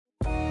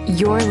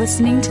You're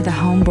listening to the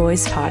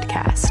Homeboys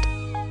Podcast,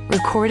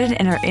 recorded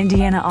in our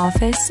Indiana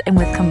office and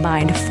with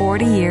combined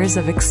 40 years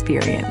of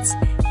experience.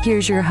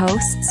 Here's your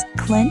hosts,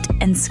 Clint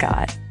and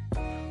Scott.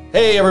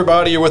 Hey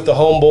everybody, you're with the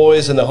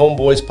Homeboys and the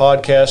Homeboys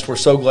Podcast. We're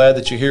so glad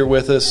that you're here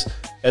with us.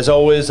 As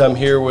always, I'm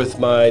here with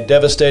my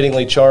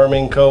devastatingly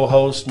charming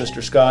co-host,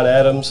 Mr. Scott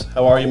Adams.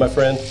 How are you, my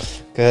friend?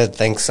 Good,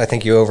 thanks. I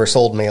think you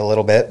oversold me a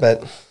little bit,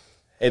 but...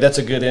 Hey, that's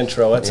a good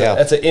intro.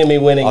 That's an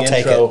Emmy-winning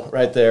intro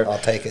right there. I'll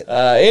take it.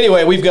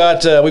 Anyway, we've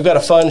got a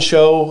fun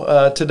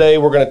show today.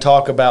 We're going to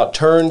talk about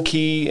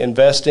turnkey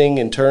investing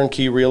in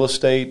turnkey real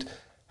estate,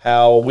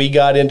 how we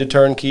got into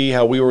turnkey,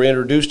 how we were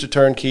introduced to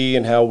turnkey,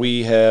 and how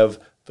we have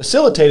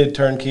facilitated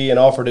turnkey and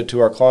offered it to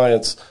our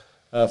clients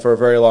for a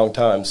very long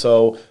time.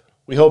 So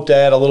we hope to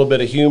add a little bit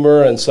of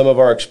humor and some of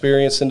our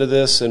experience into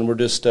this, and we're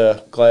just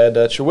glad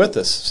that you're with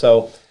us.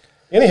 So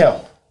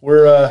anyhow,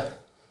 we're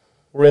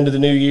into the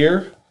new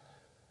year.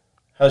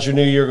 How's your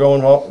new year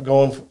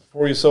going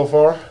for you so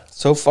far?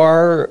 So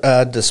far,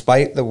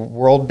 despite the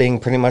world being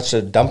pretty much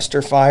a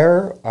dumpster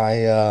fire,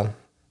 I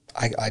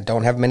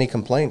don't have many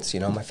complaints. You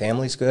know, my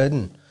family's good,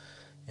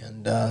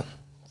 and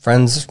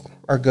friends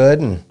are good,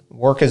 and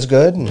work is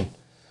good, and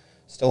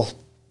still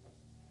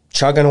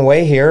chugging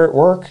away here at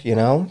work, you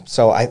know.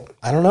 So I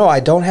don't know.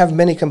 I don't have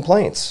many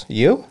complaints.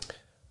 You?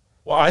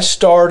 Well, I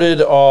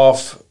started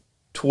off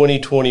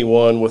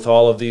 2021 with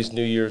all of these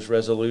New Year's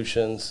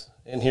resolutions.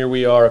 And here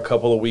we are a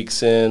couple of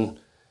weeks in,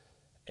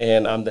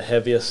 and I'm the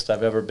heaviest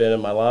I've ever been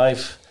in my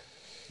life.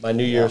 My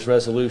New Year's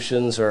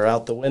resolutions are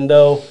out the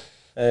window.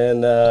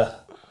 And,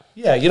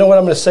 you know what?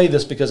 I'm going to say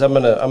this because I'm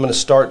going to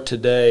start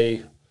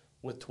today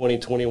with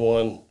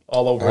 2021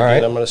 all over again.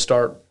 Right. I'm going to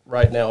start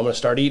right now. I'm going to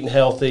start eating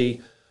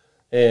healthy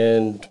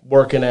and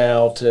working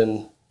out.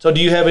 And so do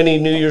you have any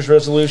New Year's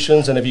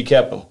resolutions, and have you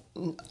kept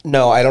them?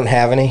 No, I don't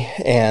have any,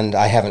 and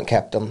I haven't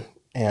kept them.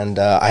 And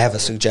I have a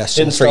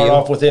suggestion Didn't for you.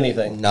 start off with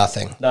anything?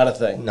 Nothing. Not a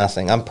thing?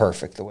 Nothing. I'm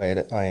perfect the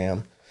way I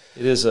am.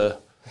 It is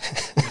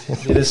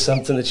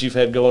something that you've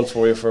had going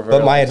for you for a very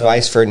long time. But my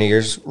advice for a New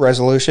Year's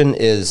resolution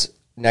is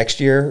next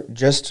year,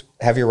 just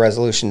have your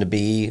resolution to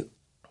be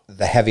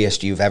the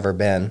heaviest you've ever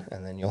been,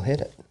 and then you'll hit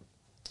it.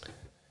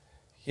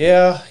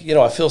 Yeah, you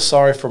know, I feel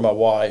sorry for my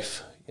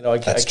wife. You know, I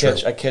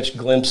catch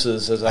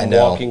glimpses as I'm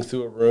walking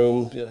through a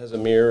room that has a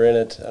mirror in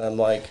it, and I'm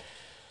like...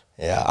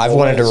 Yeah, I've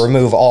wanted to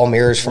remove all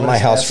mirrors from my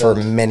house for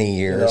many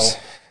years.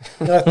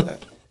 You know, I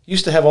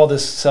used to have all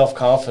this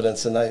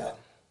self-confidence, and am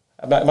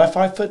I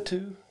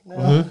 5'2" now?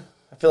 Mm-hmm.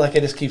 I feel like I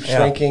just keep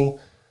shrinking,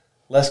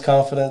 less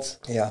confidence.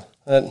 Yeah.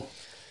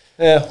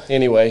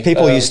 Anyway.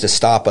 People used to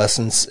stop us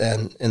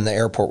and in the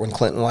airport when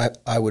Clint and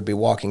I would be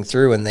walking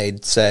through, and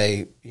they'd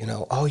say, you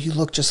know, oh, you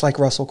look just like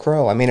Russell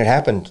Crowe. I mean, it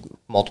happened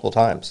multiple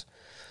times.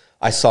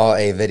 I saw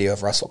a video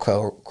of Russell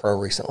Crowe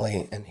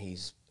recently, and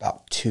he's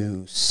about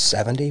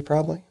 270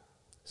 probably.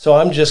 So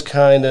I'm just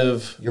kind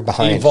of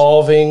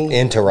evolving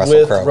into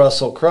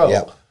Russell Crowe.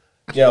 Yep.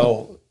 You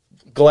know,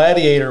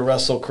 Gladiator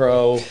Russell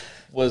Crowe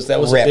was a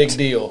big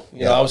deal.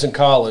 You know, I was in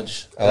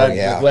college.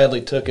 I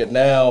gladly took it.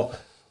 Now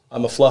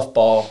I'm a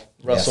fluffball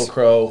Russell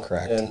Crowe.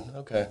 Correct.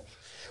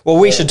 Well,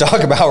 we should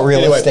talk about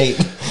real estate.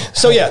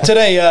 So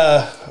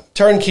today,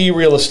 turnkey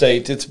real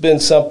estate. It's been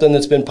something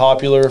that's been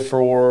popular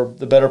for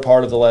the better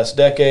part of the last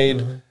decade.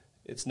 Mm-hmm.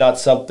 It's not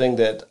something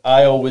that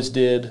I always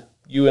did.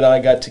 You and I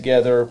got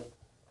together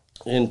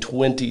in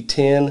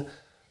 2010.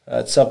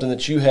 It's something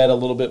that you had a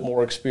little bit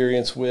more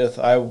experience with.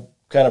 I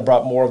kind of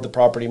brought more of the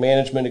property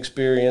management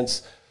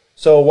experience.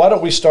 So why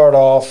don't we start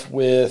off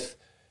with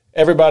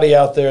everybody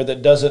out there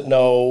that doesn't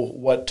know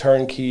what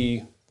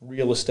turnkey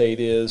real estate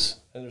is,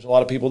 and there's a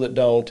lot of people that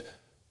don't,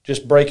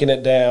 just breaking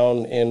it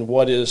down and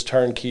what is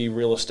turnkey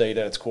real estate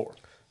at its core.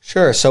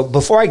 Sure. So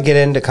before I get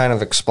into kind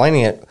of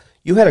explaining it,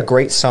 you had a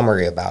great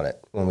summary about it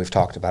when we've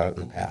talked about it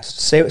in the past.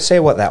 Say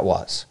what that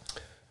was.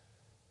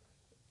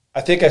 I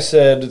think I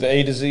said the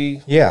A to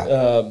Z.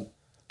 Yeah.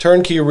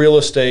 Turnkey real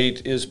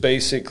estate is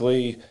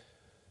basically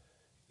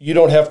you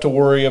don't have to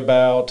worry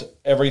about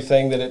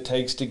everything that it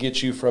takes to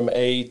get you from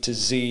A to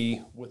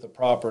Z with a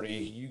property.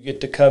 You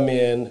get to come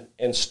in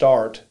and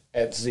start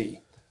at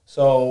Z.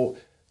 So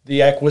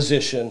the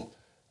acquisition,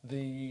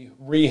 the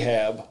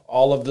rehab,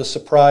 all of the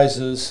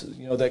surprises,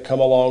 you know, that come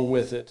along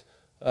with it,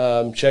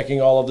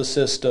 checking all of the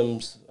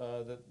systems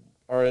that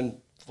are in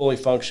fully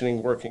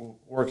functioning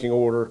working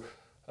order.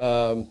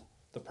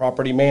 The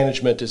property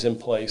management is in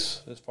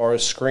place as far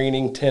as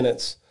screening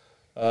tenants.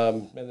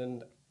 And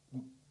then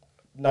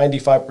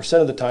 95%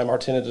 of the time, our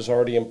tenant is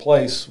already in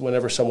place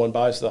whenever someone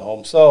buys the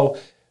home. So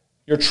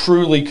you're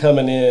truly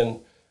coming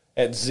in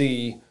at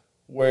Z,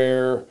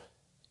 where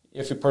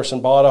if a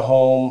person bought a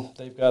home,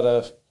 they've got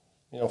to,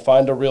 you know,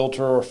 find a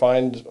realtor or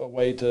find a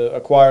way to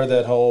acquire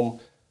that home.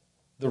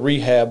 The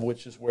rehab,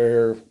 which is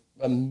where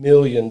a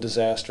million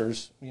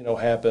disasters, you know,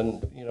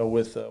 happen, you know,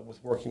 with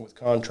working with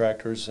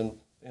contractors and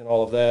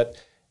all of that.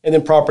 And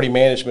then property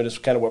management is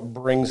kind of what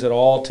brings it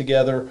all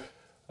together.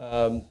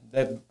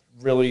 That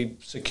really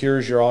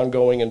secures your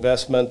ongoing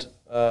investment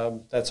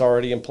that's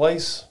already in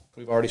place.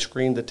 We've already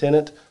screened the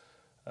tenant.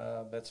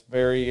 That's a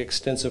very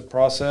extensive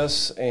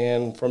process,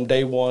 and from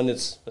day one,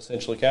 it's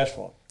essentially cash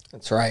flowing.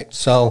 That's right.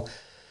 So,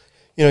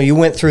 you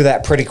went through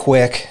that pretty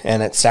quick,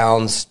 and it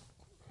sounds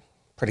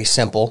pretty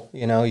simple.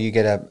 You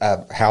get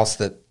a house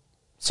that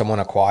someone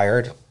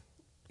acquired.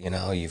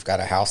 You've got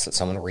a house that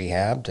someone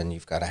rehabbed, and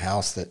you've got a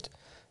house that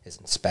is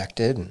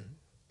inspected, and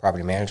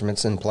property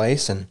management's in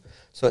place. And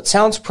so it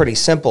sounds pretty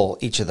simple,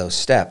 each of those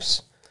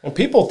steps. And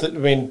people,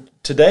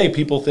 today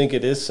people think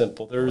it is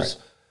simple. There's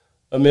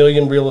a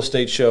million real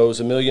estate shows,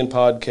 a million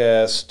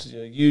podcasts,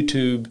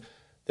 YouTube,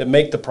 that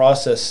make the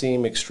process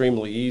seem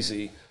extremely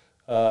easy.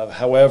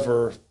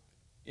 However,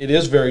 it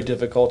is very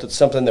difficult. It's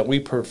something that we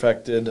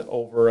perfected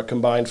over a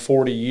combined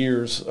 40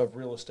 years of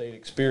real estate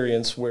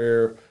experience,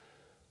 where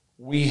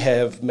we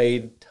have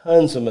made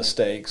tons of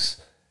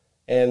mistakes,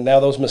 and now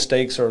those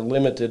mistakes are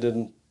limited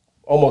and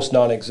almost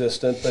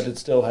non-existent, but it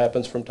still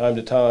happens from time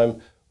to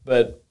time.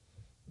 But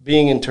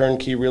being in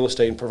turnkey real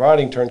estate and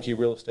providing turnkey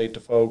real estate to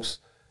folks,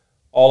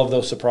 all of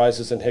those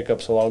surprises and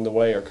hiccups along the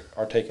way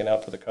are taken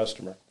out for the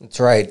customer. That's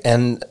right.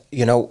 And,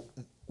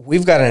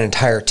 we've got an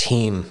entire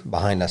team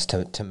behind us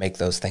to make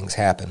those things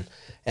happen.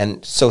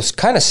 And so it's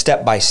kind of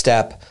step by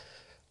step,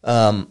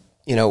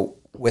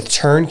 with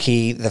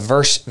turnkey,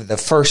 the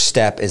first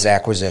step is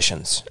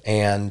acquisitions.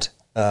 And,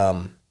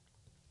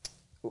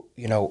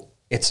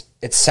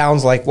 it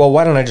sounds like, well,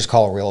 why don't I just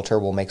call a realtor?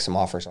 We'll make some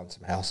offers on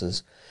some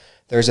houses.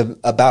 There's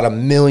about a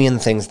million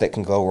things that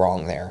can go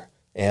wrong there.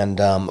 And,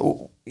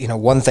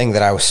 one thing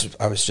that I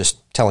was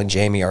just telling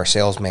Jamie, our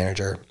sales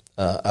manager,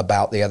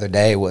 about the other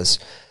day was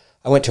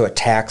I went to a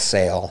tax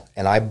sale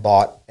and I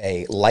bought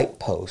a light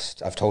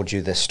post. I've told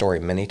you this story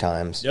many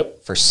times.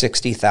 Yep. For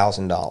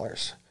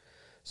 $60,000.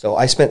 So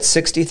I spent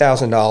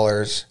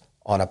 $60,000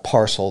 on a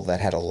parcel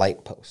that had a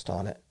light post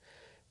on it,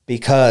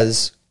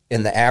 because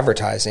in the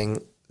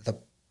advertising, the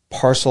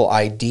parcel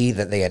ID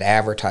that they had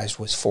advertised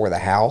was for the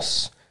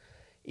house,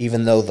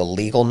 even though the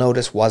legal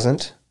notice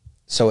wasn't.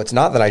 So it's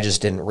not that I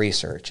just didn't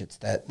research. It's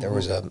that there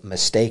was a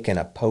mistake in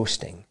a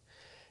posting.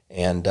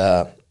 And,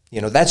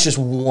 that's just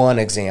one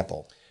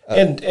example.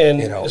 And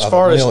as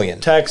far as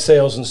tax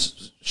sales and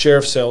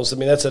sheriff sales,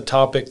 that's a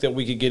topic that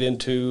we could get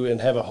into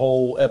and have a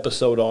whole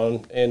episode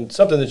on, and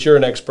something that you're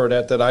an expert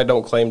at that I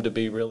don't claim to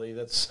be really.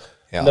 That's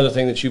another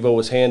thing that you've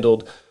always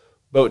handled.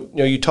 But,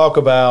 you talk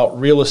about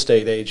real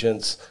estate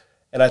agents,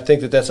 and I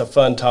think that that's a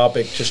fun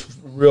topic, just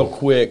real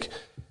quick,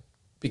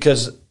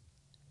 because,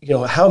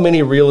 how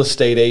many real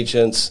estate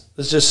agents,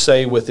 let's just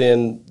say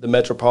within the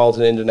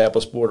Metropolitan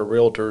Indianapolis Board of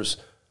Realtors,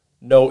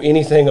 know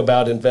anything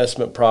about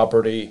investment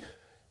property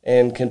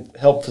and can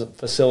help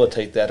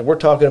facilitate that? And we're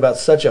talking about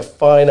such a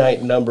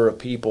finite number of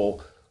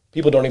people.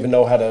 People don't even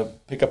know how to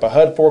pick up a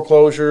HUD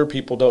foreclosure.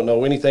 People don't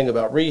know anything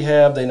about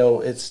rehab. They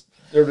know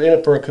they're in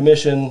it for a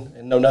commission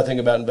and know nothing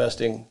about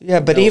investing. Yeah,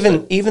 but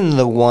even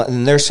the one,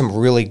 and there's some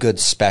really good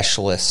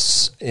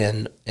specialists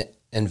in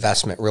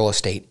investment real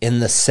estate in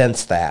the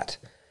sense that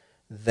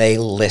they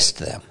list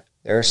them.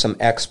 There are some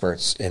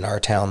experts in our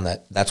town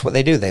that's what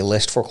they do. They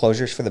list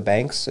foreclosures for the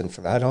banks and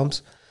for the HUD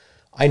homes.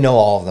 I know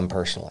all of them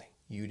personally.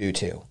 You do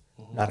too.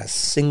 Mm-hmm. Not a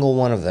single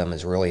one of them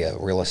is really a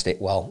real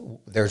estate.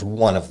 Well, there's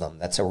one of them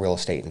that's a real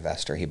estate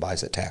investor. He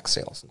buys at tax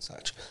sales and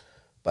such.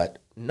 But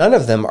none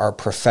of them are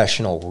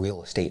professional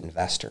real estate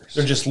investors.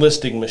 They're just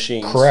listing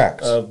machines.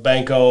 Correct.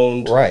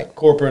 Bank-owned, right.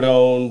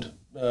 Corporate-owned,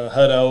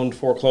 HUD-owned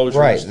foreclosures.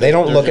 Right. They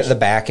don't look at the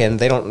back end.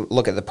 They don't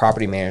look at the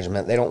property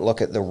management. They don't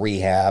look at the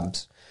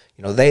rehabs.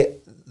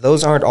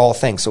 Those aren't all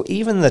things. So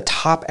even the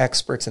top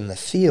experts in the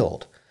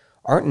field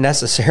aren't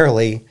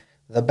necessarily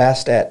the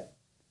best at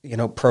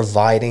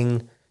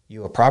providing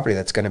you a property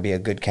that's going to be a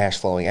good cash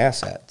flowing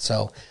asset.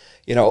 So,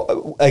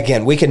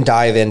 again, we can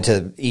dive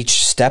into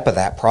each step of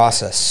that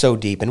process so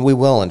deep, and we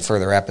will in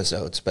further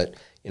episodes. But,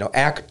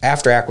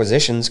 after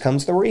acquisitions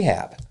comes the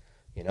rehab,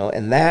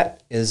 and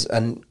that is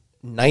a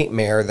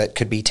nightmare that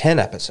could be 10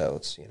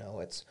 episodes.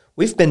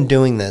 We've been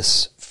doing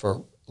this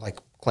for, like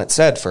Clint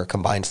said, for a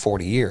combined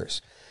 40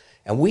 years,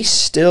 and we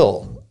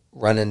still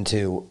run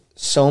into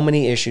so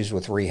many issues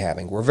with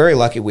rehabbing. We're very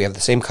lucky we have the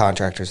same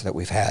contractors that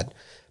we've had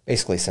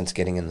basically since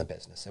getting in the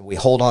business. And we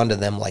hold on to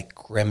them like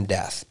grim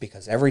death,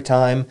 because every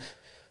time,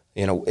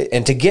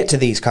 and to get to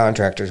these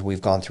contractors,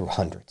 we've gone through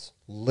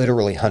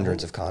literally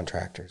hundreds of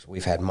contractors.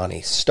 We've had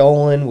money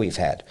stolen. We've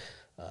had,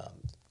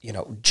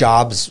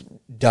 jobs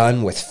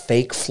done with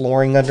fake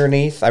flooring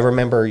underneath. I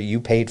remember you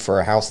paid for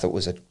a house that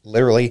was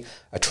literally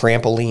a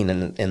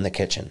trampoline in the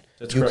kitchen.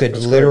 You could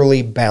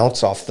literally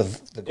bounce off the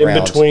ground.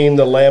 In between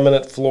the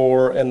laminate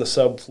floor and the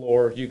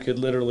subfloor, you could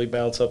literally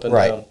bounce up and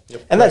down.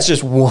 Yep. And that's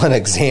just one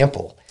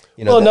example.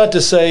 Not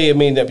to say,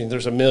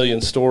 there's a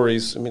million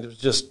stories. There's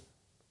just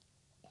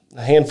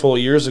a handful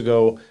of years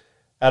ago,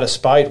 out of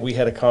spite, we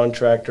had a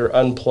contractor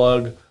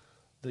unplug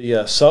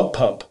the sump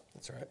pump.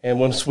 That's right. And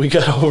once we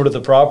got over to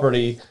the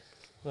property,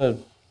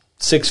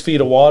 6 feet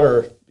of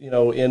water,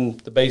 in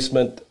the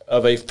basement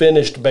of a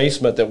finished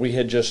basement that we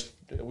had just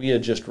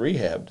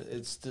rehabbed.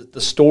 It's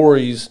the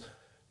stories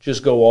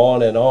just go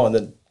on and on.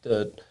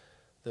 The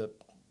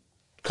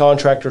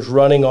contractors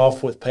running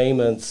off with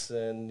payments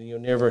and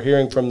never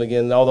hearing from them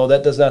again. Although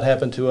that does not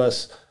happen to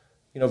us,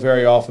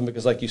 very often,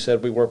 because like you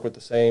said, we work with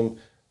the same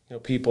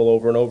people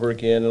over and over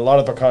again. And a lot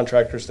of our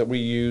contractors that we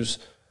use,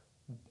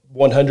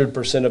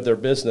 100% of their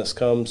business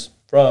comes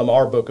from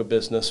our book of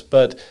business.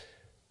 But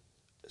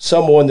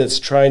someone that's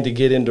trying to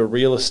get into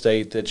real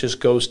estate that just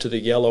goes to the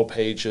yellow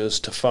pages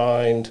to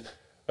find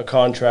a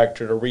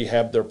contractor to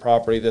rehab their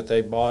property that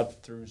they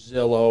bought through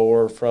Zillow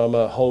or from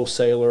a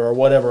wholesaler or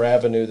whatever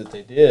avenue that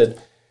they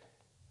did,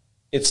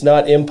 it's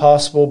not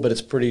impossible, but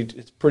it's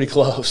pretty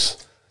close.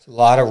 There's a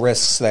lot of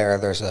risks there.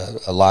 There's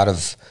a lot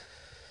of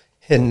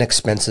hidden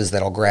expenses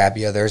that'll grab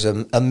you. There's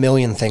a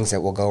million things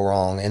that will go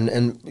wrong.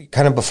 And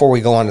kind of before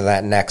we go on to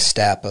that next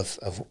step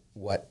of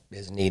what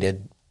is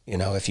needed,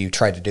 if you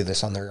try to do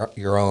this on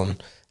your own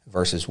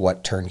versus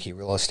what turnkey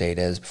real estate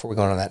is, before we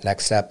go on to that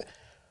next step,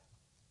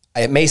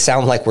 it may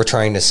sound like we're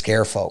trying to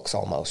scare folks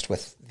almost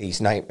with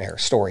these nightmare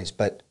stories,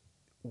 but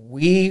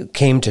we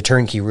came to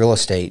turnkey real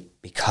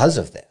estate because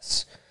of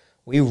this.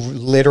 We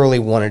literally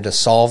wanted to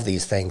solve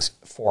these things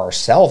for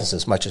ourselves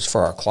as much as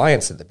for our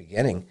clients at the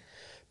beginning,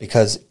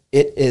 because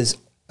it is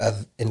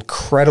an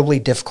incredibly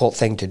difficult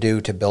thing to do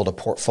to build a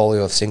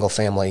portfolio of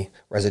single-family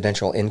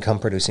residential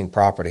income-producing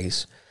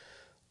properties,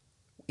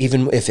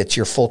 even if it's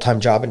your full-time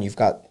job and you've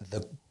got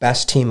the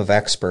best team of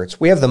experts.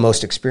 We have the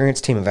most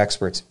experienced team of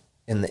experts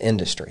in the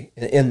industry,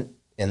 in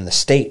the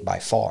state by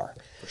far.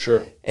 For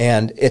sure.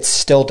 And it's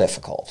still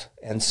difficult.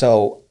 And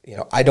so,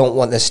 I don't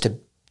want this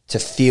to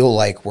feel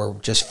like we're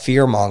just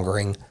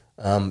fear-mongering,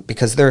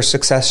 because there are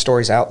success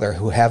stories out there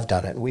who have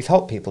done it. We've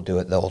helped people do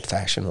it the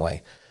old-fashioned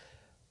way.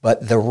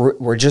 But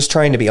we're just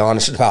trying to be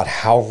honest about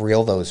how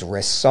real those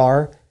risks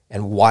are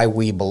and why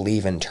we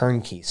believe in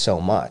turnkey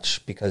so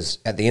much. Because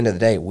at the end of the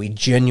day, we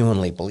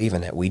genuinely believe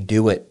in it. We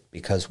do it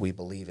because we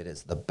believe it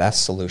is the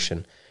best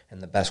solution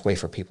and the best way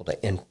for people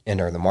to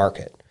enter the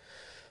market.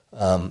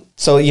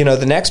 So,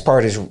 the next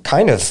part is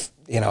kind of,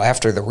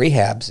 after the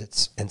rehabs,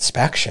 it's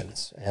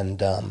inspections. And,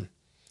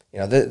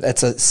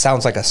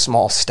 sounds like a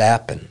small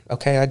step. And,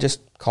 okay, I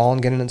just call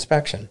and get an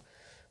inspection.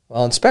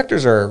 Well,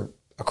 inspectors are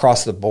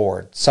across the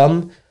board.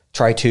 Some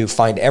try to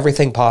find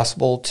everything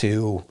possible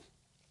to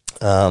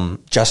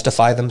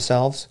justify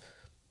themselves.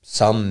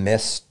 Some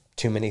miss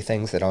too many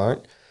things that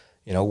aren't.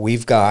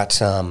 We've got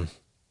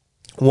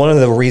one of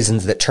the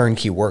reasons that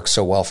turnkey works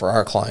so well for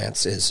our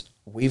clients is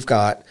we've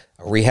got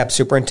a rehab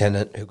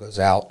superintendent who goes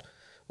out.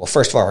 Well,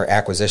 first of all, our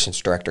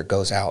acquisitions director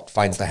goes out,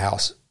 finds the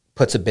house,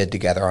 puts a bid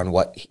together on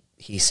what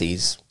he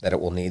sees that it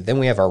will need. Then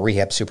we have our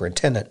rehab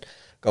superintendent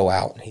go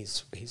out.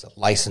 He's a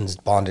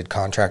licensed, bonded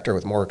contractor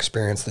with more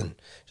experience than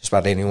just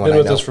about anyone I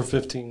know. Been with us for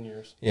 15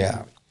 years.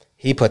 Yeah.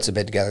 He puts a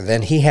bid together.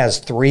 Then he has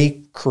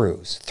three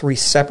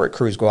separate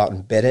crews go out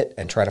and bid it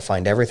and try to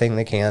find everything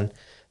they can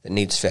that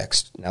needs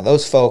fixed. Now,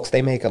 those folks,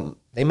 they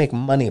make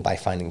money by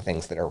finding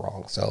things that are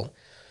wrong. So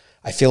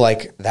I feel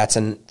like that's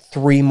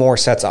three more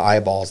sets of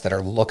eyeballs that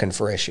are looking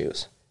for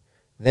issues.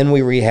 Then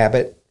we rehab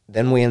it.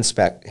 Then we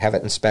have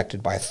it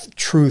inspected by a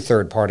true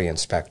third-party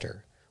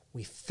inspector.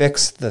 We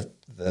fix the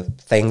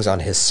things on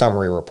his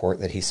summary report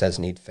that he says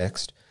need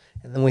fixed.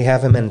 And then we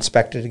have him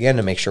inspected again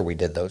to make sure we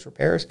did those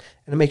repairs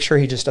and to make sure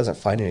he just doesn't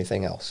find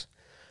anything else.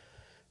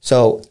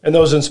 So, and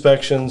those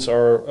inspections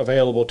are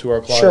available to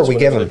our clients. Sure, we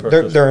give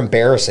them. They're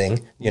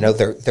embarrassing.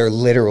 They're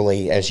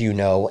literally, as you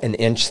know, an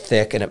inch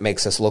thick, and it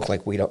makes us look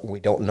like we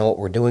don't know what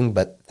we're doing.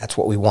 But that's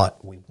what we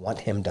want. We want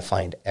him to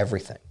find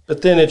everything.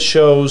 But then it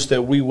shows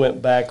that we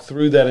went back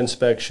through that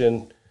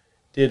inspection,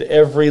 did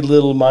every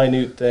little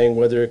minute thing,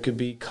 whether it could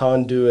be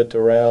conduit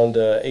around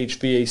a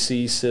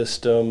HVAC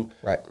system,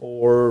 right,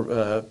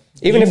 or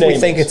even if we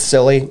think it's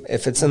silly,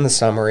 if it's in the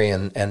summary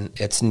and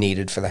it's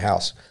needed for the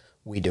house,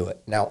 we do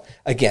it. Now,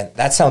 again,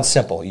 that sounds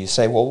simple. You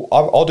say, well,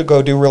 I'll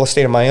go do real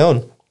estate on my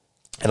own,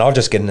 and I'll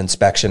just get an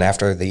inspection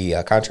after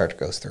the contractor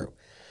goes through.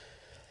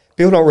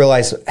 People don't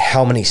realize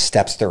how many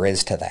steps there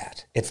is to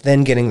that. It's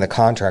then getting the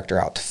contractor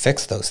out to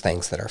fix those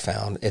things that are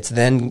found. It's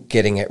then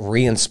getting it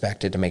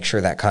re-inspected to make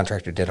sure that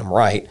contractor did them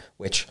right,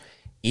 which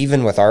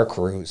even with our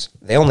crews,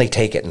 they only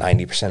take it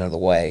 90% of the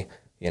way.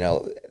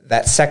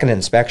 That second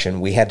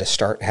inspection, we had to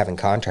start having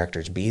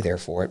contractors be there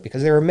for it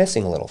because they were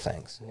missing little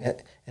things.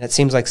 And it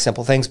seems like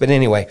simple things. But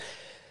anyway,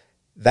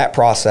 that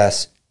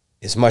process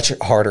is much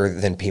harder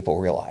than people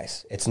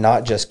realize. It's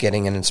not just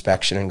getting an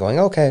inspection and going,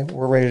 okay,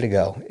 we're ready to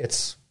go.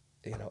 It's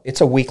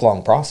a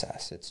week-long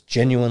process. It's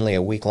genuinely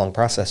a week-long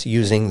process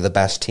using the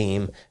best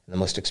team and the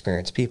most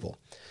experienced people.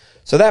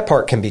 So that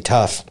part can be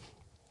tough.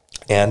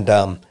 And,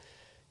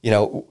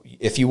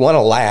 if you want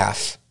to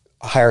laugh,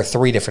 hire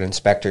 3 different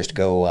inspectors to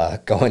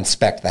go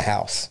inspect the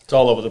house. It's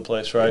all over the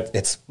place, right?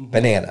 It's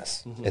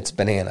bananas. Mm-hmm. It's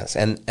bananas.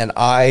 And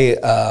I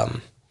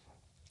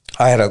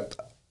had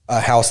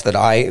a house that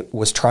I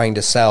was trying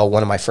to sell,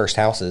 one of my first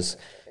houses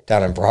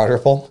down in Broad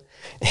Ripple,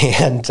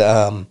 and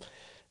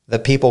the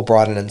people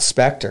brought an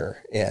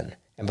inspector in.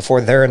 And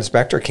before their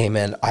inspector came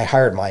in, I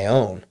hired my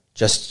own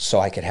just so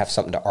I could have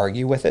something to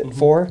argue with it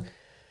for.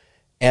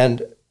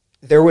 And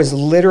there was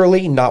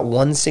literally not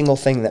one single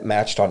thing that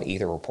matched on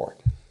either report.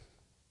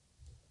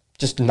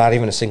 Just not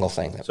even a single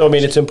thing. So, I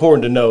mean, it's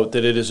important to note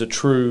that it is a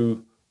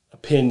true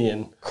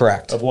opinion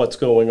correct of what's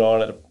going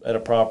on at a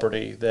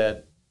property,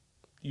 that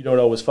you don't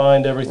always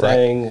find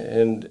everything, right.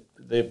 And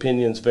the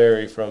opinions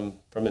vary from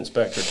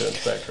inspector to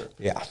inspector.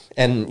 Yeah,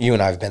 and you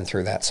and I have been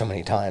through that so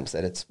many times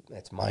that it's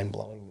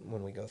mind-blowing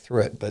when we go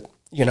through it. But,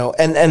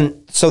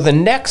 and so the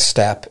next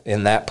step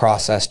in that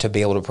process to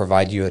be able to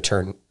provide you a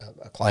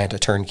client a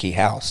turnkey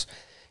house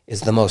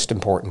is the most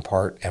important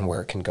part, and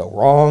where it can go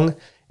wrong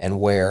and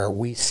where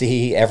we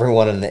see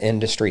everyone in the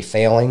industry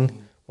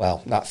failing.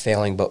 Well, not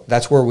failing, but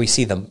that's where we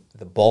see the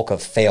bulk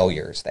of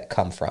failures that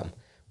come from,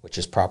 which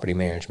is property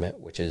management,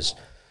 which is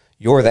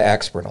you're the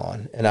expert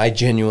on. And I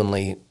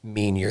genuinely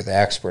mean you're the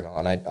expert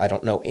on. I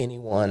don't know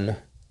anyone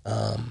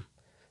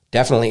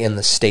definitely in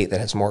the state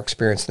that has more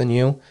experience than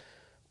you.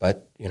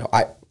 But,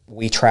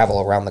 we travel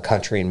around the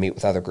country and meet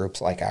with other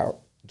groups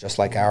just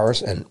like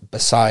ours. And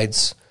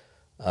besides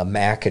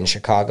MAC in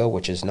Chicago,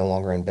 which is no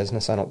longer in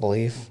business, I don't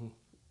believe,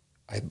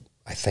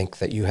 I think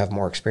that you have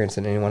more experience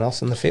than anyone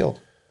else in the field.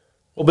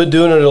 Well, been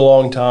doing it a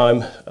long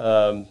time.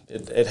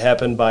 It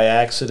happened by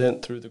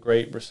accident through the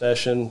Great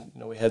Recession.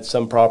 We had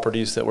some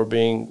properties that were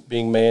being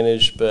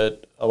managed,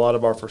 but a lot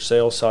of our for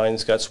sale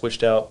signs got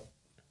switched out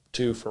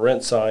to for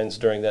rent signs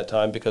during that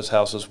time because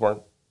houses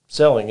weren't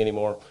selling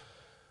anymore.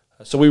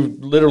 So we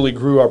literally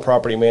grew our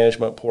property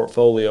management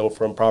portfolio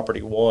from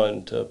property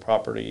 1 to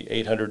property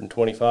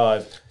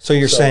 825. So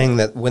you're saying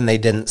that when they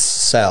didn't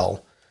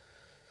sell,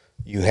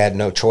 you had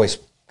no choice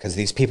because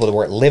these people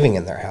weren't living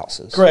in their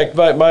houses. Correct.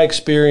 My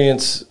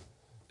experience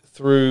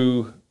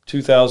through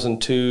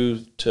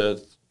 2002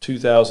 to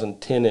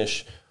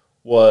 2010-ish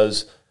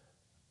was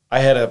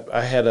I had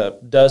a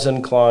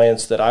dozen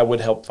clients that I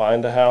would help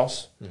find a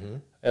house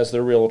as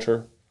their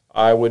realtor.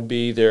 I would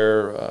be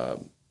their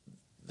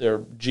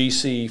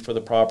GC for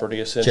the property,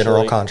 essentially.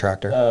 General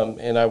contractor.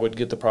 And I would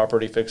get the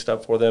property fixed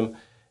up for them.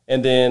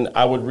 And then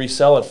I would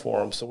resell it for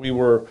them. So we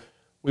were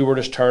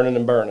just turning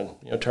and burning,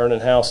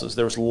 turning houses.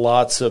 There was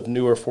lots of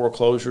newer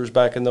foreclosures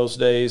back in those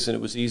days, and it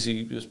was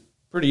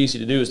pretty easy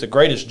to do. It was the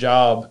greatest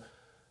job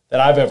that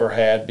I've ever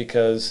had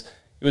because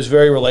it was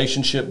very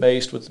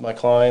relationship-based with my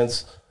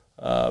clients.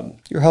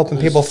 You're helping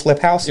people flip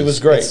houses. It was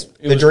great. It's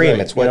the dream.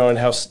 It's what and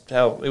how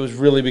it was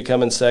really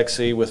becoming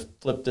sexy with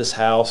Flip This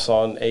House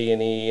on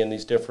A&E and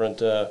these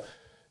different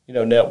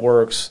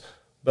networks.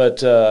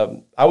 But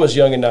I was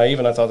young and naive,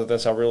 and I thought that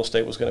that's how real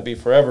estate was going to be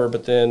forever.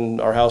 But then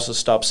our houses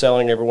stopped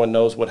selling. Everyone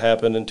knows what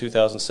happened in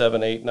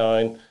 2007, 8,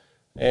 9,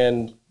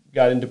 and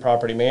got into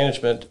property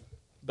management,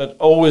 but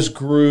always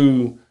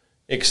grew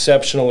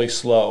exceptionally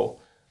slow.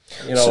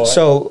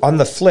 So on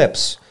the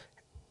flips,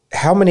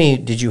 how many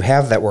did you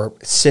have that were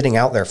sitting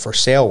out there for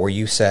sale where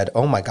you said,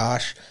 oh my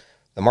gosh,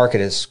 the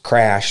market has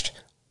crashed.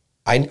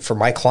 For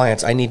my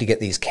clients, I need to get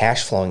these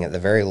cash flowing at the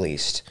very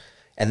least.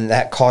 And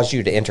that caused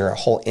you to enter a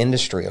whole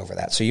industry over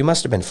that. So you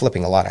must have been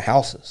flipping a lot of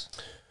houses.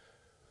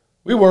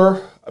 We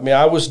were.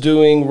 I was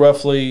doing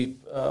roughly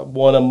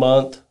one a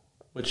month,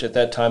 which at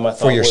that time I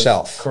thought for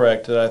yourself. Was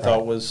correct. That I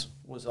thought was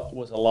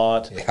a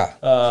lot.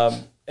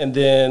 Yeah. And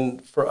then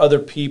for other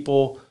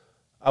people,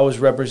 I was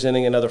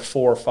representing another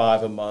 4 or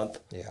 5 a month.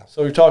 Yeah.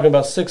 So you're talking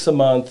about 6 a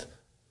month.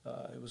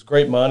 It was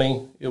great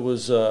money. It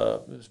was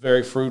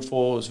very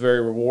fruitful. It was very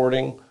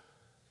rewarding.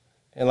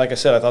 And like I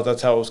said, I thought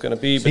that's how it was going to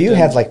be. So you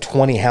had like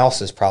 20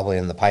 houses probably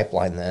in the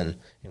pipeline then,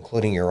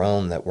 including your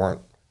own, that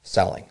weren't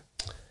selling.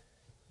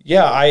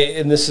 Yeah,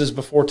 and this is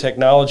before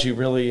technology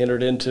really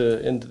entered into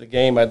the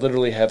game. I'd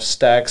literally have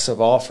stacks of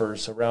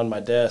offers around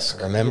my desk.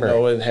 I remember.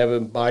 And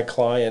having my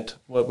client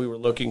what we were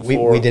looking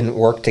for. We didn't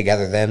work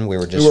together then. We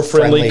were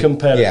friendly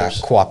competitors.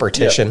 Yeah,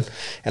 cooperation. Yep.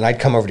 And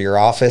I'd come over to your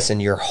office,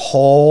 and your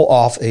whole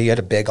office, you had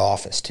a big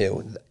office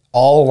too.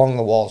 All along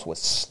the walls was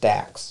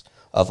stacks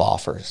of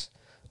offers.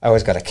 I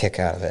always got a kick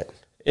out of it.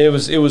 It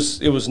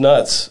was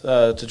nuts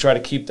to try to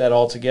keep that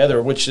all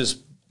together, which is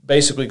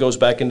basically goes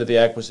back into the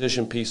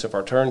acquisition piece of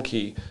our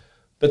turnkey.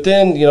 But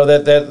then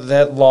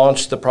that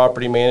launched the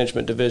property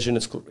management division.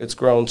 It's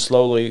grown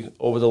slowly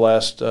over the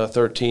last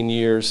 13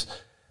 years,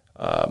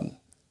 and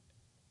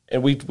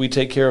we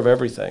take care of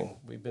everything.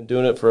 We've been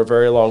doing it for a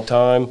very long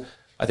time.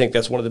 I think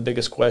that's one of the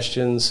biggest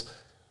questions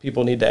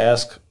people need to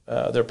ask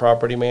their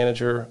property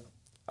manager.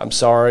 I'm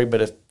sorry,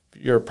 but if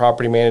your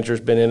property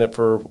manager's been in it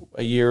for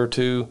a year or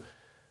two,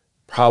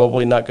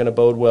 probably not going to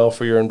bode well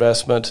for your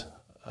investment.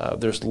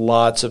 There's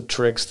lots of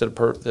tricks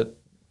that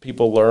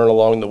people learn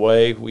along the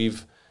way.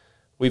 We've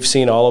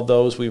seen all of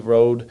those. We've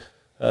rode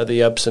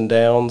the ups and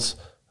downs.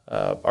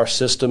 Our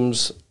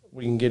systems,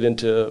 we can get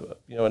into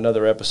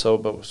another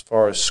episode, but as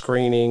far as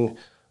screening,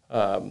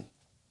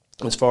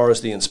 as far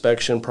as the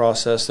inspection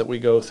process that we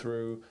go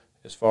through,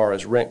 as far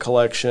as rent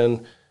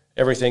collection,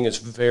 everything is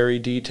very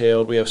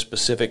detailed. We have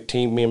specific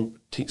team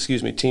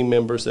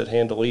members that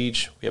handle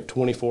each. We have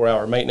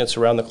 24-hour maintenance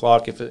around the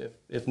clock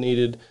if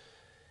needed.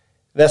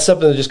 That's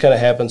something that just kind of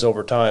happens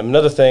over time.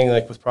 Another thing,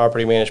 like with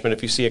property management,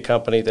 if you see a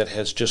company that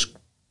has just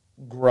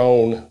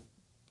grown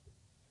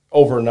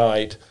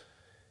overnight,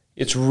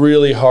 it's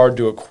really hard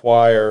to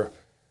acquire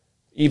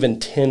even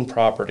 10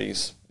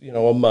 properties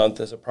a month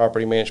as a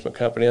property management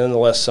company. And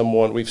unless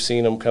we've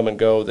seen them come and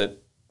go that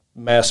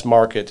mass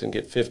market and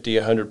get 50,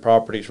 100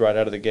 properties right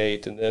out of the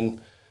gate, and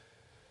then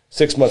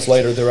 6 months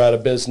later they're out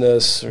of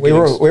business. We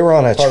were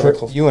on a trip.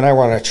 You and I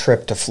were on a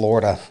trip to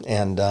Florida,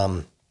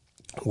 and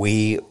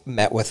we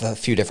met with a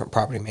few different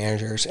property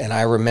managers. And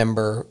I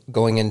remember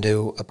going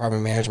into a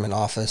property management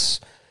office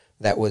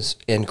that was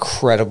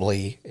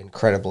incredibly,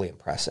 incredibly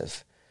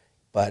impressive,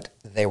 but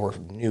they were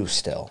new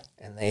still,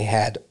 and they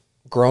had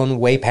grown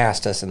way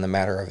past us in the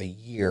matter of a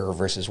year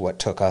versus what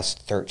took us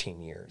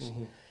 13 years.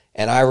 Mm-hmm.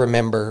 And I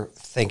remember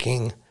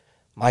thinking,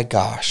 my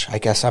gosh, I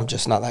guess I'm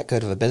just not that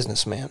good of a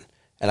businessman.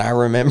 And I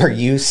remember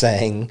you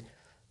saying,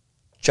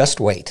 just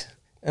wait.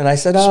 And I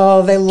said,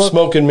 oh, they look...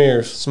 Smoke and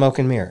mirrors. Smoke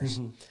and mirrors.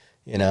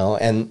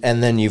 Mm-hmm.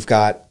 And then you've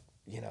got,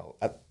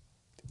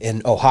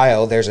 in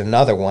Ohio, there's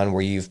another one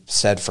where you've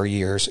said for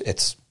years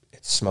it's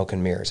smoke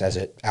and mirrors as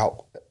it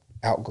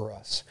outgrew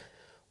us.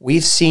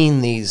 We've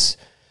seen these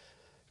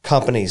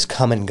companies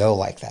come and go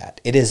like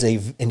that. It is a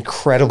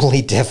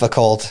incredibly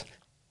difficult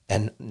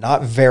and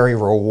not very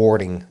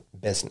rewarding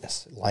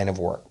business, line of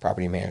work,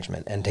 property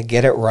management. And to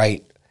get it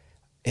right,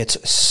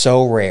 it's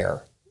so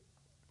rare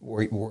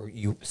where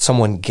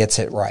someone gets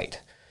it right.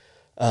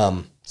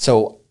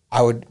 So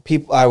I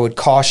would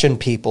caution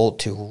people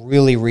to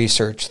really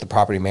research the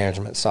property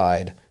management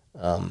side,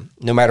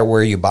 no matter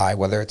where you buy,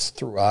 whether it's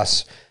through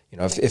us.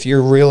 If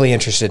you're really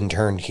interested in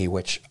Turnkey,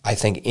 which I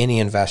think any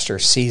investor,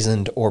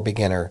 seasoned or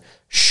beginner,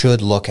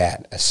 should look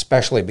at,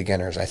 especially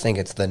beginners. I think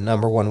it's the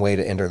number one way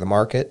to enter the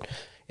market.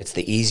 It's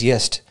the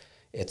easiest.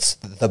 It's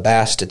the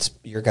best.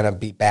 You're going to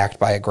be backed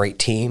by a great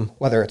team,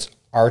 whether it's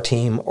our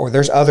team or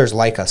there's others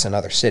like us in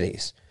other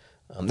cities.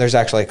 There's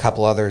actually a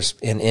couple others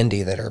in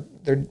Indy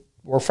that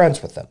we're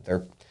friends with them.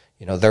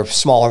 They're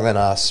smaller than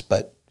us,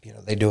 but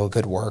they do a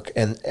good work,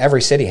 and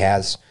every city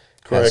has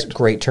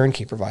great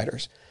turnkey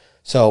providers.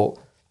 So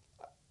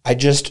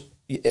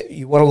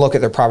you want to look at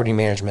their property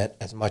management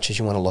as much as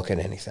you want to look at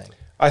anything.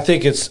 I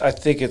think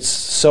it's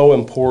so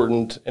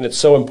important, and it's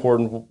so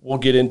important. We'll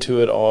get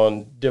into it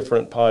on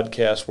different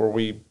podcasts where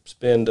we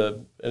spend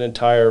an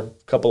entire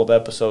couple of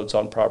episodes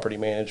on property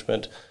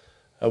management.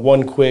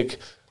 One quick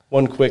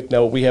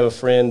note: we have a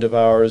friend of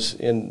ours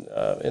in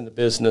the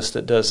business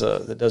that does a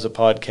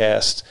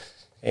podcast,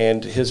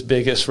 and his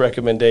biggest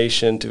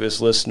recommendation to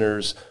his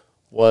listeners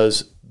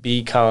was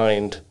be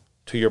kind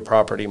to your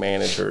property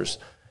managers.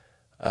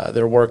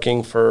 They're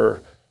working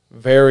for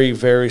very,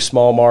 very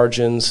small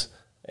margins,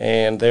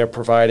 and they're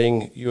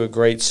providing you a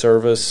great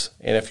service.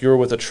 And if you're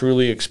with a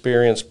truly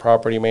experienced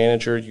property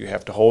manager, you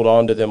have to hold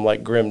on to them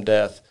like grim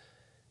death.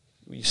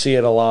 You see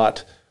it a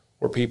lot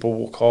where people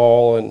will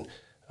call and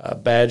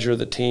badger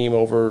the team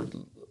over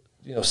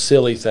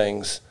silly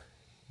things.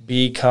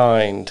 Be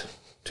kind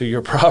to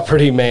your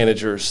property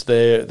managers.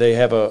 They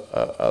have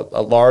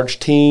a large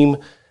team.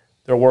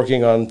 They're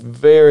working on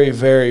very,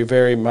 very,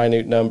 very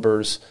minute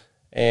numbers,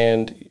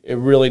 and it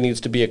really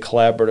needs to be a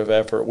collaborative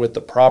effort with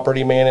the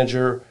property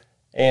manager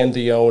and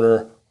the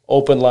owner,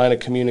 open line of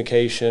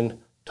communication,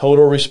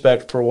 total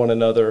respect for one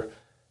another.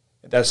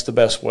 That's the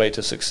best way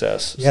to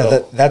success. Yeah,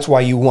 that's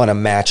why you want to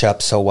match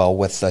up so well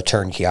with the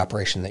turnkey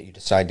operation that you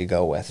decide to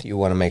go with. You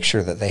want to make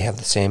sure that they have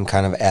the same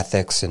kind of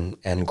ethics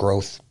and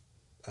growth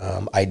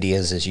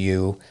ideas as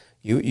you.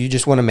 You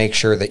just want to make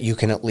sure that you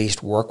can at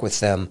least work with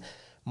them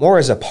more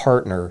as a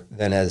partner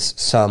than as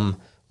some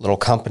little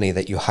company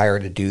that you hire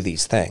to do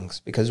these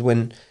things. Because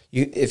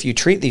if you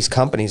treat these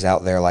companies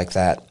out there like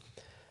that,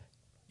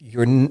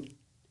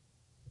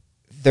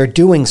 they're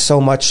doing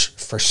so much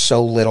for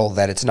so little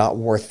that it's not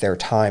worth their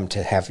time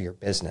to have your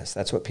business.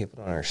 That's what people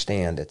don't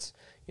understand. It's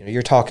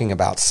you're talking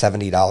about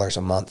 $70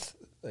 a month,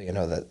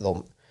 that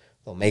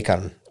they'll make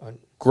on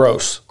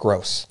gross,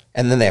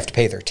 and then they have to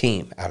pay their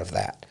team out of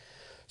that.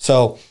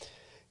 So,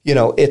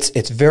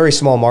 it's very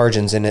small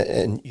margins,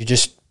 and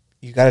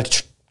you got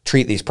to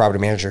treat these property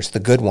managers, the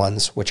good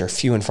ones, which are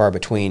few and far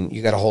between.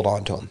 You got to hold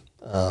on to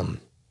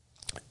them.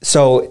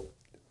 So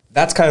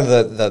that's kind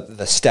of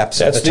the steps.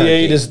 That's the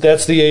A to Z.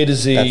 That's the A to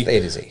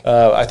Z.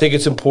 I think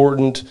it's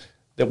important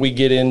that we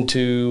get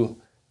into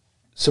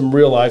some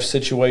real life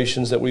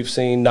situations that we've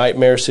seen,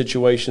 nightmare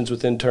situations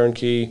within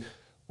Turnkey.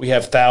 We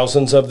have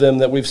thousands of them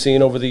that we've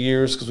seen over the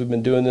years because we've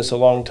been doing this a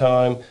long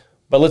time.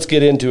 But let's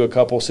get into a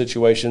couple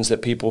situations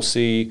that people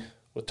see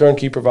with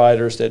turnkey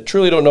providers that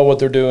truly don't know what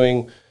they're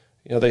doing.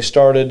 They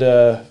started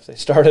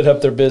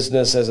up their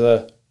business as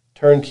a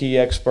turnkey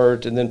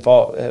expert and then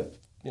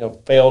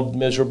failed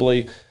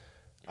miserably.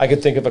 I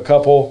could think of a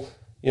couple,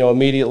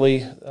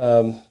 immediately.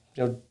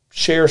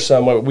 Share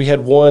some. We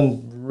had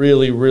one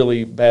really,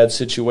 really bad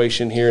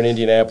situation here in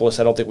Indianapolis.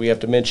 I don't think we have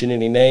to mention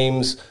any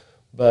names,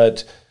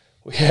 but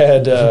we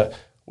had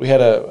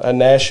a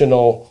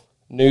national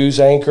news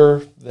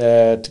anchor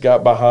that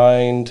got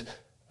behind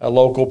a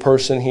local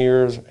person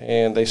here,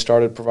 and they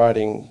started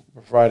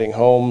providing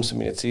homes. I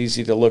mean, it's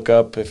easy to look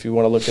up if you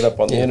want to look it up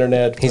on the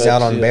internet. He's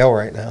out on bail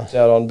right now. He's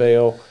out on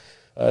bail.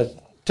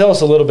 tell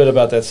us a little bit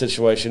about that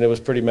situation. It was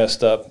pretty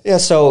messed up. Yeah,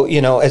 so,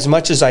 as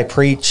much as I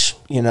preach,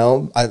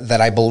 that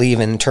I believe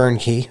in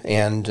turnkey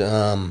and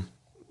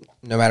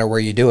no matter where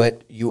you do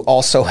it, you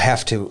also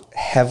have to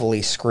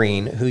heavily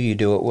screen who you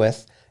do it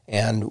with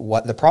and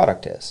what the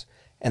product is.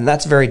 And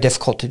that's very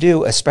difficult to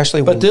do,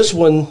 especially when... But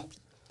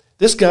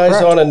this guy's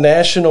Correct. on a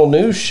national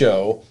news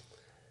show.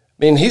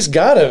 I mean, this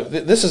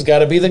has got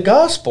to be the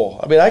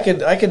gospel. I mean,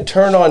 I could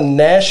turn on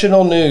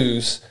national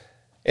news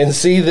and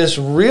see this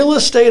real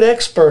estate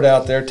expert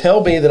out there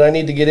tell me that I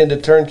need to get into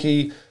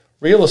turnkey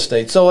real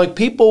estate. So, like,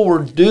 people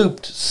were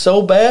duped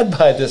so bad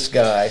by this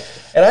guy.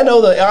 And I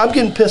know that I'm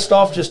getting pissed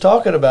off just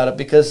talking about it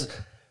because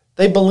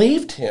they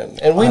believed him.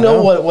 And we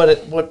know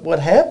what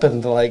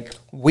happened. Like,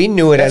 we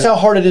knew it. That's how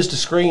hard it is to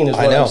screen is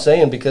what I'm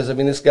saying, because, I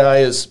mean, this guy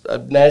is a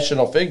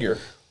national figure.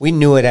 We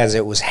knew it as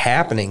it was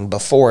happening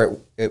before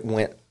it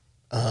went,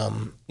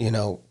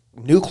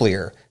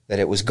 nuclear, that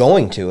it was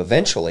going to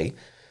eventually.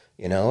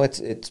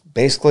 It's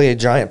basically a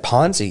giant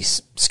Ponzi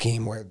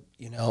scheme where,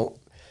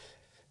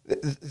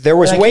 there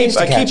was ways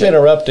to catch it. I keep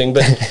interrupting,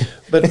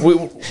 but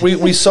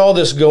we saw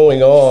this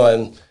going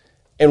on,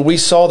 and we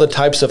saw the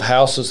types of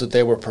houses that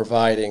they were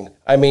providing.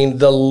 I mean,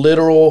 the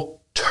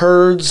literal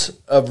turds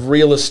of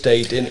real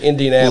estate in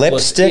Indianapolis.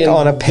 Lipstick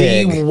on a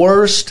pig. The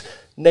worst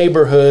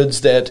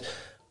neighborhoods that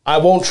I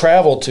won't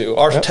travel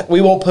to.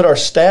 We won't put our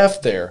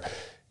staff there.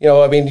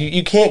 I mean,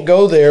 you can't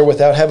go there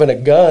without having a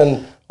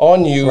gun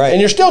on you, right.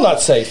 And you're still not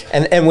safe.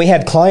 And we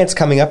had clients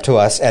coming up to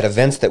us at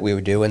events that we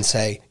would do and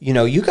say,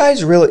 you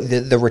guys really,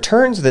 the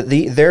returns that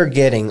they're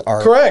getting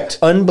are correct,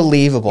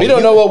 unbelievable. We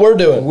don't know what we're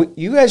doing.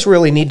 You guys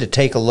really need to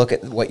take a look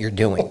at what you're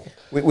doing.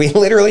 We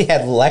literally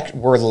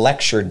were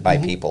lectured by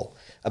people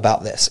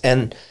about this,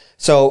 and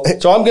so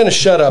I'm going to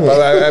shut up.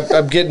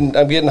 I'm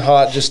getting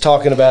hot just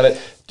talking about it.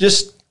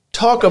 Just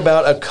talk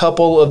about a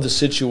couple of the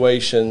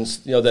situations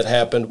that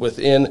happened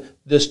within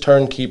this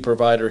turnkey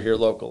provider here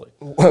locally.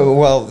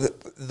 Well,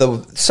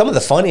 some of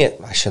the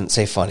funniest, I shouldn't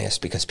say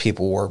funniest because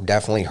people were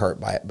definitely hurt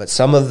by it, but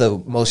some of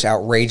the most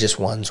outrageous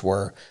ones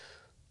were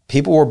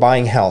people were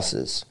buying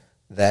houses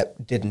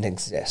that didn't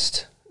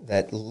exist,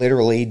 that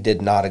literally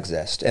did not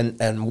exist. And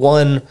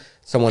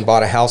someone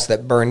bought a house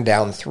that burned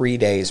down 3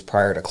 days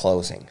prior to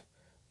closing,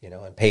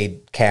 and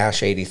paid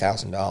cash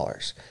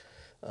 $80,000.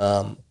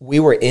 We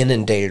were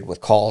inundated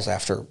with calls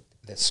after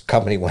this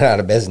company went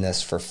out of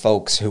business for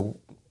folks who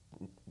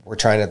were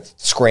trying to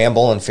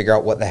scramble and figure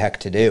out what the heck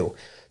to do.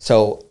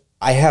 So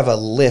I have a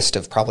list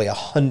of probably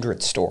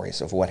 100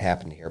 stories of what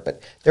happened here.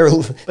 But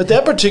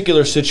that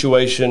particular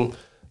situation,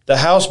 the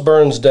house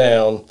burns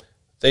down,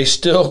 they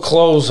still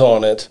close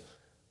on it.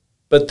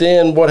 But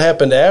then what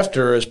happened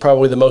after is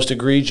probably the most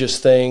egregious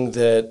thing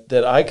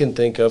that I can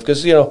think of.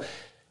 Because, you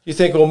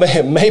think, well,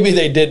 man, maybe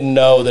they didn't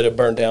know that it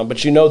burned down, but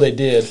they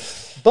did.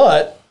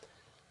 But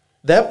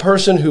that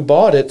person who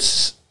bought it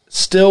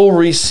still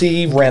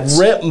received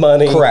rent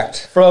money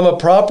correct. From a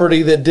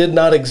property that did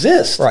not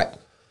exist. Right.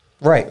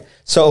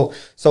 So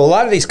a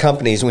lot of these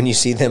companies, when you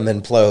see them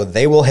implode,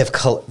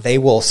 they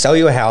will sell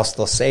you a house,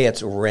 they'll say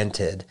it's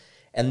rented,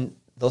 and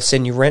they'll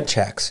send you rent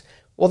checks.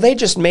 Well, they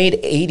just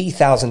made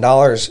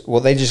 $80,000.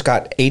 Well, they just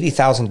got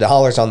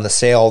 $80,000 on the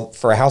sale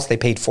for a house they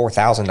paid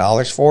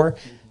 $4,000 for.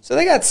 So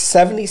they got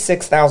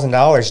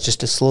 $76,000 just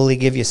to slowly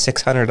give you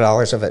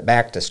 $600 of it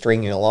back to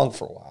string you along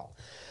for a while.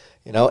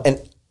 And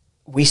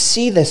we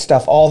see this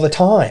stuff all the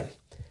time.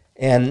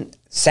 And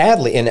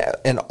sadly,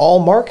 in all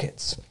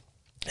markets.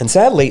 And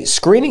sadly,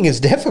 screening is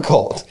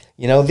difficult.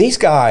 These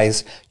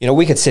guys,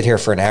 we could sit here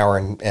for an hour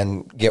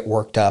and get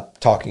worked up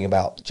talking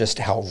about just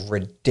how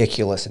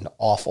ridiculous and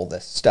awful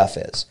this stuff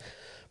is.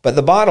 But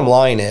the bottom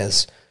line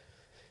is,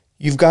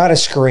 you've got to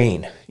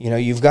screen.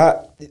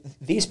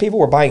 These people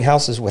were buying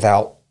houses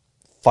without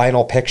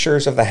final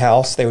pictures of the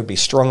house. They would be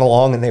strung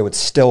along and they would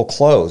still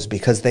close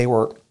because they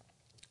were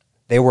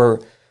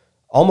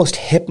almost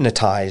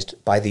hypnotized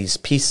by these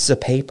pieces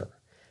of paper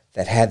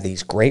that had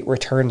these great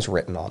returns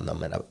written on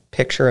them and a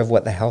picture of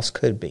what the house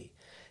could be.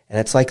 And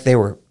it's like they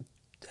were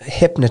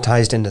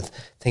hypnotized into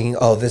thinking,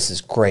 oh, this is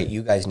great.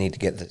 You guys need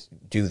to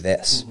do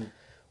this. Mm-hmm.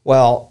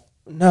 Well,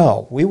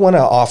 no, we want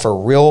to offer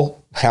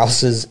real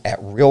houses at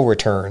real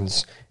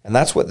returns. And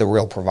that's what the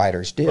real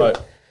providers do. Right.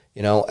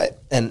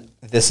 And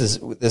this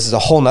is a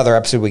whole nother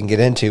episode we can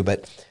get into,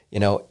 but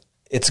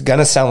it's going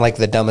to sound like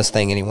the dumbest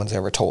thing anyone's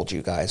ever told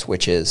you guys,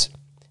 which is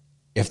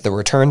if the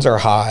returns are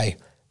high,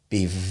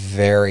 be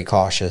very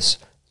cautious.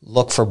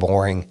 Look for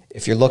boring.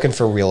 If you're looking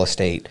for real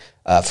estate,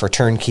 for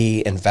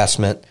turnkey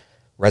investment,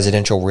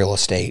 residential real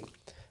estate,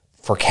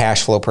 for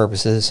cash flow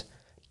purposes,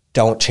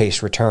 don't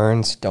chase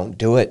returns. Don't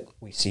do it.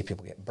 We see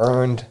people get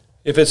burned.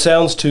 If it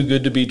sounds too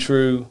good to be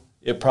true,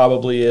 it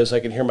probably is. I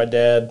can hear my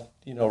dad,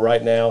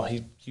 right now.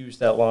 He used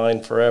that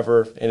line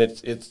forever, and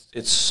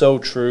it's so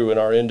true in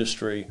our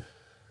industry.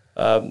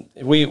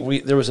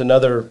 There was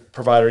another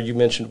provider, you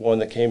mentioned one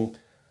that came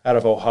out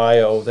of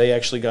Ohio. They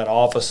actually got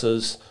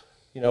offices,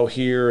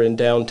 here in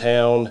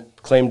downtown,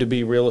 claimed to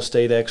be real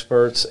estate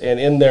experts, and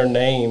in their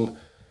name,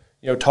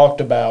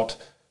 talked about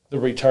the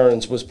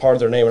returns was part of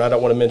their name, and I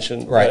don't want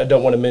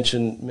to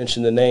mention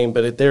mention the name,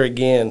 but there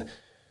again,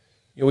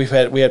 we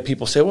had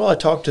people say, well, I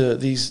talked to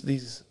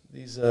these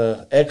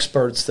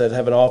experts that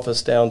have an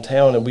office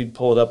downtown, and we'd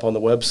pull it up on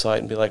the website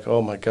and be like,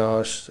 oh my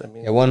gosh. I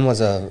mean, one was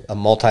a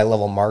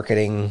multi-level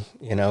marketing,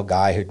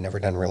 guy who'd never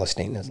done real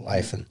estate in his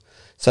life, and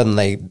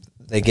suddenly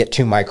they get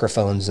 2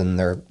 microphones and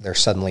they're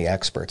suddenly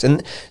experts.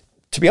 And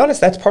to be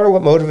honest, that's part of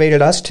what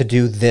motivated us to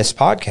do this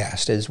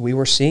podcast. Is we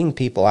were seeing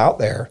people out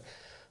there,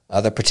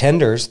 the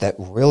pretenders, that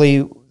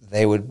really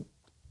they would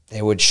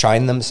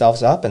shine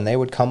themselves up and they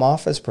would come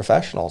off as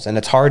professionals. And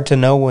it's hard to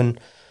know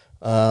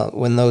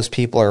when those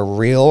people are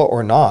real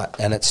or not.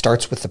 And it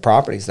starts with the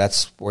properties.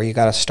 That's where you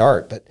got to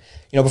start. But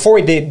before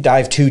we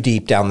dive too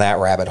deep down that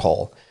rabbit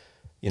hole,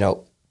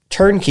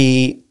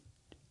 turnkey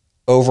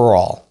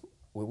overall,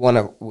 we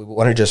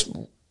want to just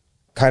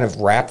kind of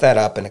wrap that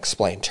up and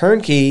explain.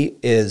 Turnkey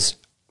is,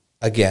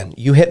 again,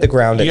 you hit the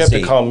ground at sea. You have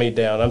to calm me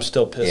down. I'm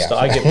still pissed. Yeah.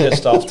 I get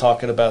pissed off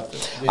talking about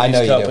these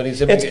companies.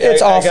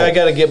 It's awful. I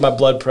got to get my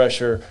blood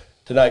pressure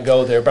to not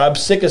go there. But I'm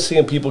sick of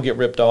seeing people get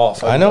ripped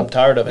off. I know. I'm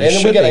tired of it. And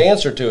then we got to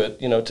answer to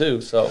it,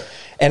 too. So.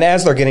 And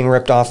as they're getting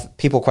ripped off,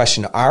 people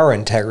question our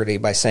integrity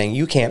by saying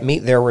you can't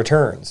meet their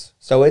returns.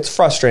 So it's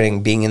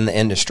frustrating being in the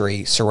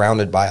industry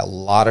surrounded by a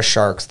lot of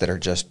sharks that are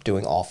just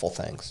doing awful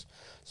things.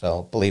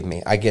 So believe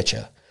me, I get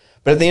you.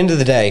 But at the end of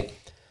the day,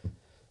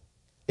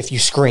 if you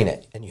screen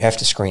it, and you have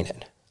to screen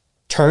it,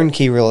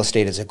 turnkey real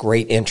estate is a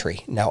great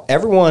entry. Now,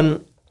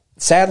 everyone,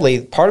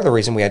 sadly, part of the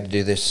reason we had to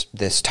do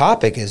this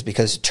topic is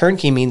because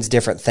turnkey means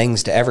different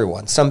things to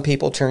everyone. Some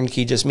people,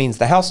 turnkey just means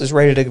the house is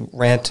ready to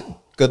rent.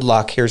 Good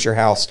luck. Here's your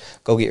house.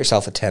 Go get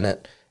yourself a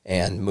tenant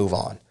and move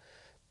on.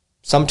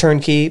 Some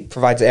turnkey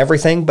provides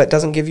everything but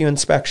doesn't give you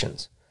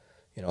inspections.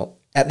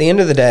 At the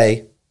end of the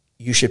day,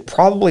 you should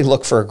probably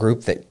look for a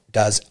group that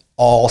does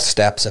all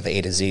steps of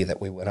A to Z that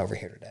we went over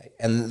here today.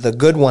 And the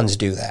good ones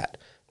do that.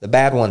 The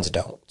bad ones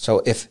don't.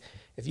 So if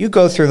you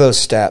go through those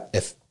steps,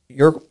 if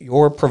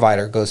your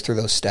provider goes through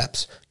those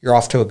steps, you're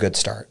off to a good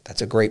start.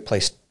 That's a great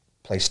place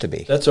to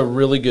be. That's a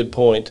really good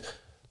point.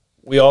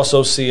 We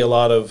also see a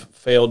lot of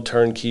failed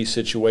turnkey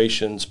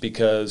situations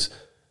because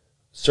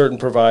certain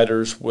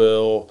providers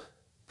will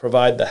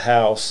provide the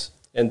house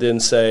and then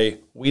say,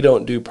 we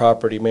don't do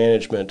property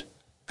management.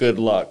 Good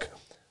luck.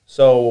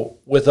 So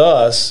with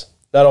us,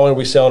 not only are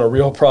we selling a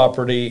real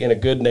property in a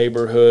good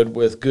neighborhood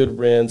with good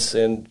rents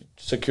and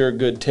secure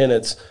good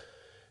tenants,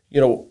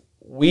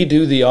 we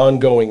do the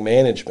ongoing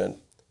management.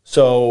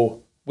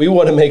 So we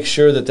want to make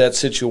sure that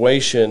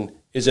situation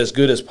is as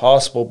good as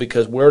possible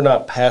because we're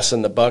not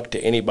passing the buck to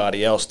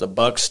anybody else. The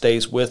buck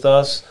stays with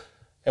us,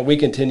 and we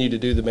continue to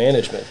do the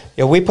management.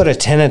 Yeah, we put a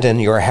tenant in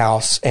your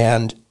house,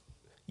 and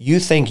you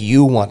think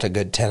you want a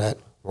good tenant.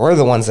 We're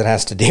the ones that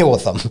has to deal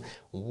with them.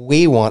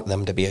 We want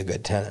them to be a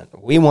good tenant.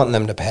 We want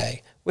them to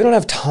pay. We don't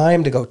have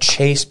time to go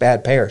chase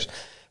bad payers,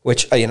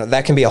 which,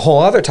 that can be a whole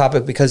other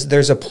topic because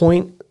there's a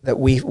point that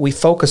we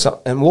focus on,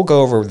 and we'll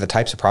go over the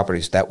types of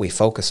properties that we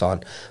focus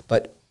on.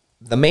 But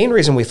the main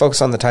reason we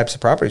focus on the types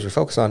of properties we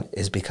focus on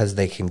is because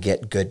they can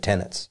get good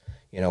tenants.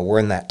 We're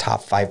in that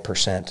top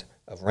 5%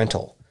 of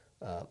rental,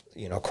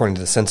 according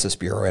to the Census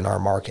Bureau in our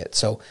market.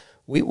 So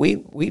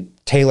we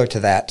tailor to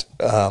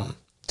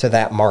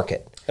that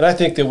market. And I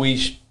think that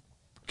we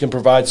can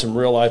provide some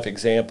real life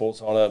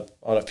examples on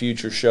a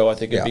future show. I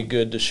think it'd be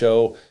good to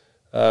show,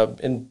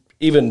 and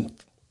even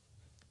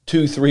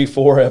 2, 3,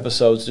 4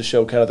 episodes to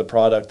show kind of the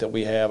product that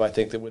we have. I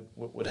think that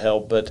would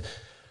help. But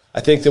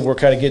I think that we're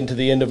kind of getting to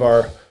the end of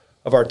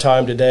our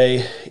time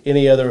today.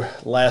 Any other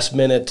last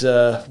minute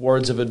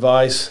words of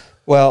advice?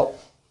 Well,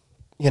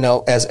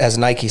 as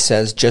Nike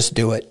says, just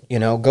do it.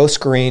 Go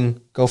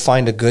screen, go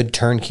find a good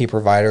turnkey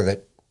provider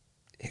that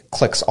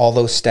clicks all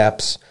those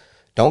steps.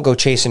 Don't go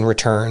chasing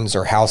returns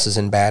or houses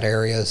in bad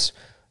areas.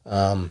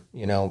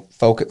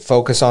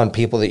 Focus on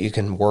people that you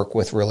can work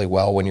with really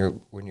well when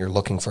you're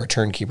looking for a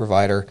turnkey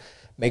provider.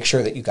 Make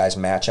sure that you guys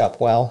match up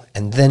well,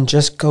 and then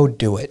just go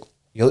do it.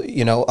 A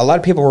lot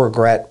of people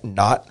regret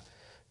not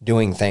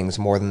doing things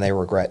more than they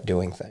regret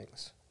doing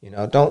things.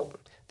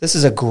 This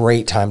is a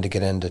great time to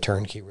get into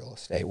turnkey real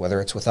estate,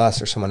 whether it's with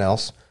us or someone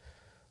else.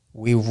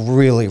 We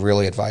really,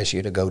 really advise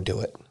you to go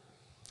do it.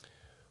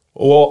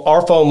 Well,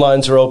 our phone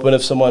lines are open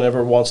if someone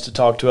ever wants to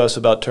talk to us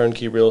about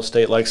turnkey real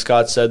estate. Like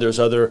Scott said, there's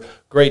other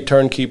great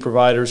turnkey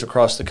providers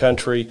across the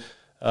country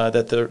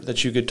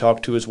that you could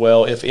talk to as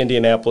well. If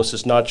Indianapolis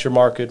is not your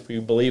market, you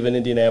believe in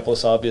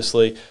Indianapolis,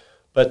 obviously.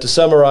 But to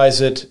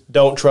summarize it,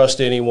 don't trust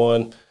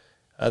anyone.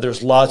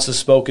 There's lots of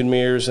smoke and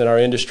mirrors in our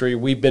industry.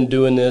 We've been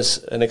doing this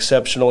an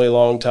exceptionally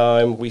long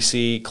time. We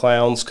see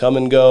clowns come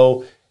and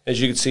go. As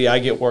you can see, I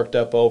get worked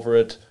up over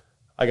it.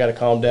 I got to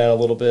calm down a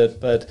little bit,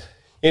 but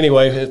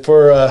anyway,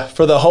 for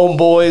the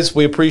homeboys,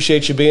 we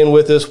appreciate you being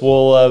with us.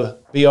 We'll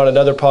be on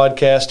another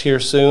podcast here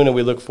soon, and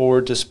we look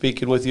forward to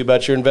speaking with you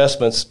about your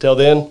investments. Till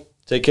then,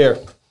 take care.